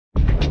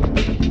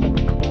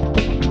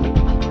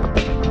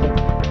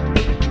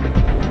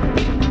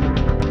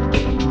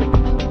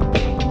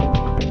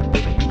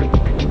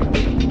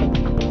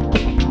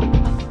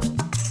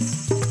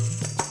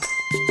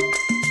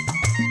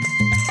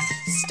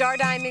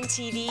Beymen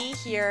TV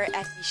here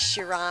at the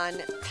Çırağan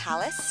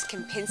Palace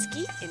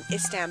Kempinski in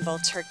Istanbul,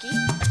 Turkey.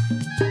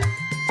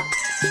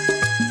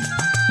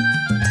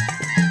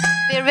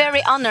 We're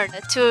very honored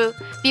to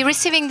be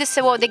receiving this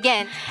award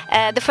again.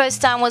 The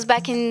first time was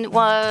back in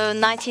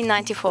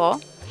 1994.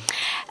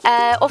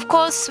 Of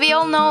course, we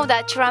all know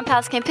that Çırağan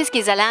Palace Kempinski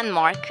is a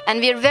landmark, and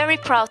we're very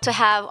proud to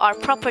have our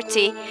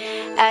property.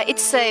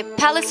 It's a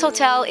palace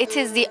hotel. It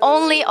is the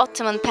only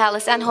Ottoman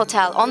palace and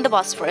hotel on the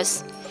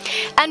Bosphorus.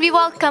 And we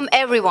welcome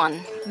everyone,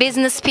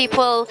 business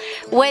people,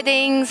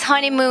 weddings,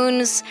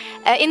 honeymoons.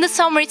 In the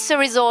summer, it's a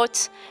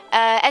resort.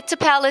 At the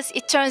palace,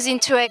 it turns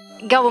into a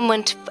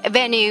government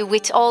venue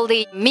with all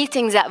the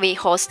meetings that we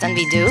host and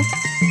we do.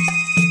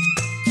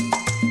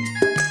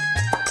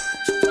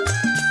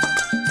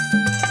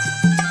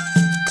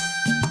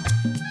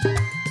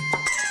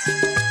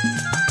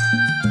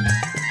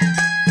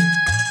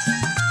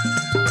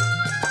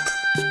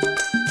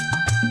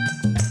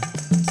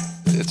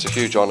 It's a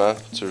huge honour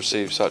to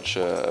receive such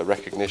a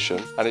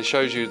recognition, and it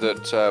shows you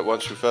that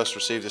once we first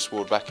received this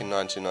award back in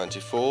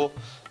 1994,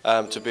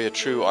 to be a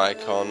true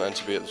icon and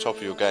to be at the top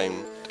of your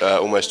game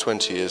almost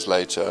 20 years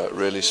later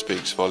really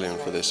speaks volume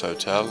for this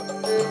hotel.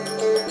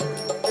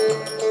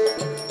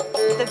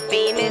 The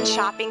Beymen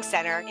Shopping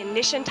Center in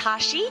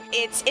Nişantaşı.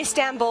 It's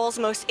Istanbul's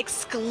most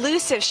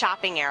exclusive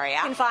shopping area.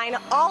 You can find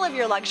all of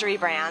your luxury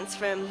brands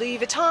from Louis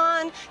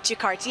Vuitton to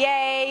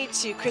Cartier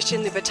to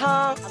Christian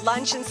Louboutin.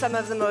 Lunch in some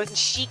of the most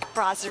chic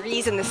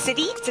brasseries in the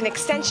city. It's an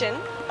extension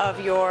of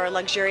your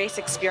luxurious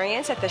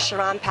experience at the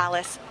Çırağan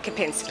Palace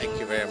Kempinski. Thank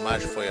you very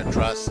much for your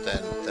trust,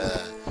 and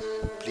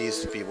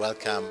please be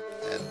welcome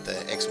and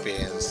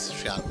experience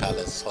Çırağan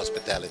Palace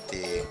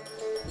hospitality.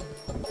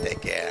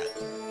 Take care.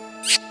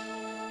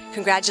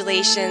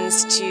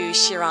 Congratulations to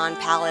Çırağan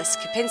Palace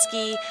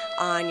Kempinski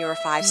on your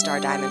 5-star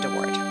Diamond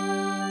Award.